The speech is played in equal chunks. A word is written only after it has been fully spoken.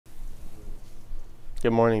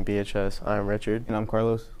Good morning, BHS. I'm Richard. And I'm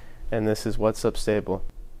Carlos. And this is What's Up Stable,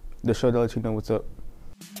 the show that lets you know what's up.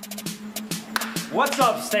 What's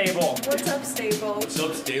up, Stable? What's up, Stable? What's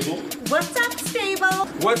up, Stable? What's up, Stable?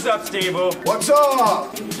 What's up, Stable? What's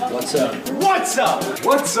up? What's up? What's up?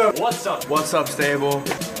 What's up? What's up? What's up, Stable?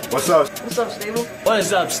 What's up? What's up, Stable? What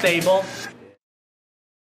is up, Stable?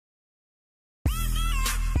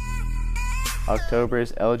 October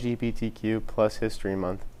is LGBTQ plus History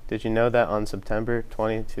Month. Did you know that on September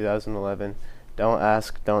 20, 2011, Don't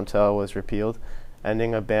Ask, Don't Tell was repealed,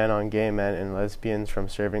 ending a ban on gay men and lesbians from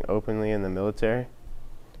serving openly in the military?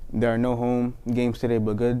 There are no home games today,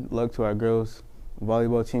 but good luck to our girls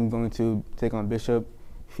volleyball team going to take on Bishop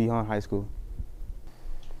Feehan High School.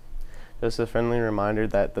 Just a friendly reminder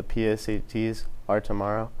that the PSATs are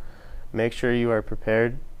tomorrow. Make sure you are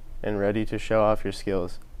prepared and ready to show off your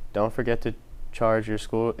skills. Don't forget to charge your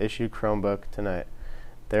school-issued Chromebook tonight.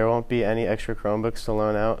 There won't be any extra Chromebooks to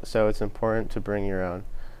loan out, so it's important to bring your own.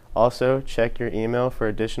 Also, check your email for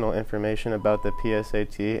additional information about the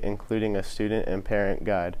PSAT, including a student and parent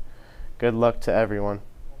guide. Good luck to everyone.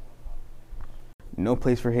 No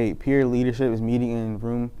place for hate. Peer leadership is meeting in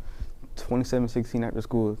room 2716 after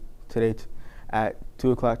school today at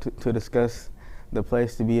 2 o'clock to discuss the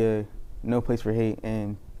place to be a no place for hate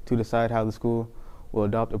and to decide how the school will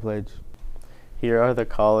adopt a pledge. Here are the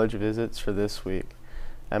college visits for this week.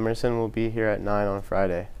 Emerson will be here at 9 on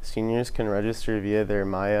Friday. Seniors can register via their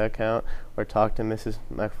Maya account or talk to Mrs.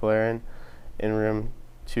 McFlaren in room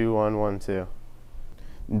 2112.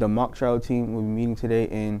 The mock trial team will be meeting today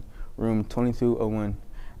in room 2201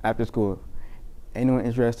 after school. Anyone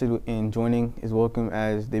interested in joining is welcome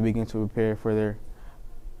as they begin to prepare for their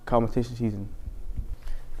competition season.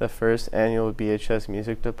 The first annual BHS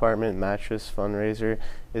Music Department Mattress Fundraiser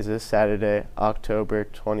is this Saturday, October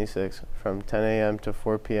 26th, from 10 a.m. to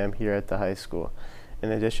 4 p.m. here at the high school.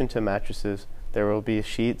 In addition to mattresses, there will be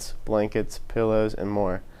sheets, blankets, pillows, and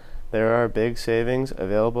more. There are big savings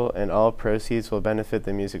available, and all proceeds will benefit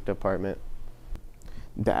the music department.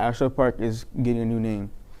 The Astro Park is getting a new name.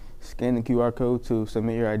 Scan the QR code to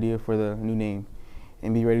submit your idea for the new name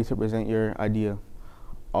and be ready to present your idea.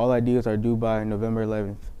 All ideas are due by November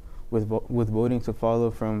 11th, with voting to follow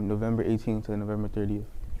from November 18th to November 30th.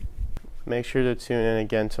 Make sure to tune in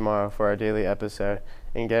again tomorrow for our daily episode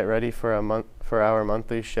and get ready for our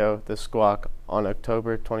monthly show, The Squawk, on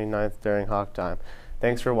October 29th during Hawk Time.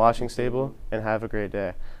 Thanks for watching, Stable, and have a great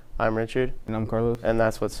day. I'm Richard. And I'm Carlos. And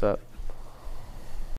that's what's up.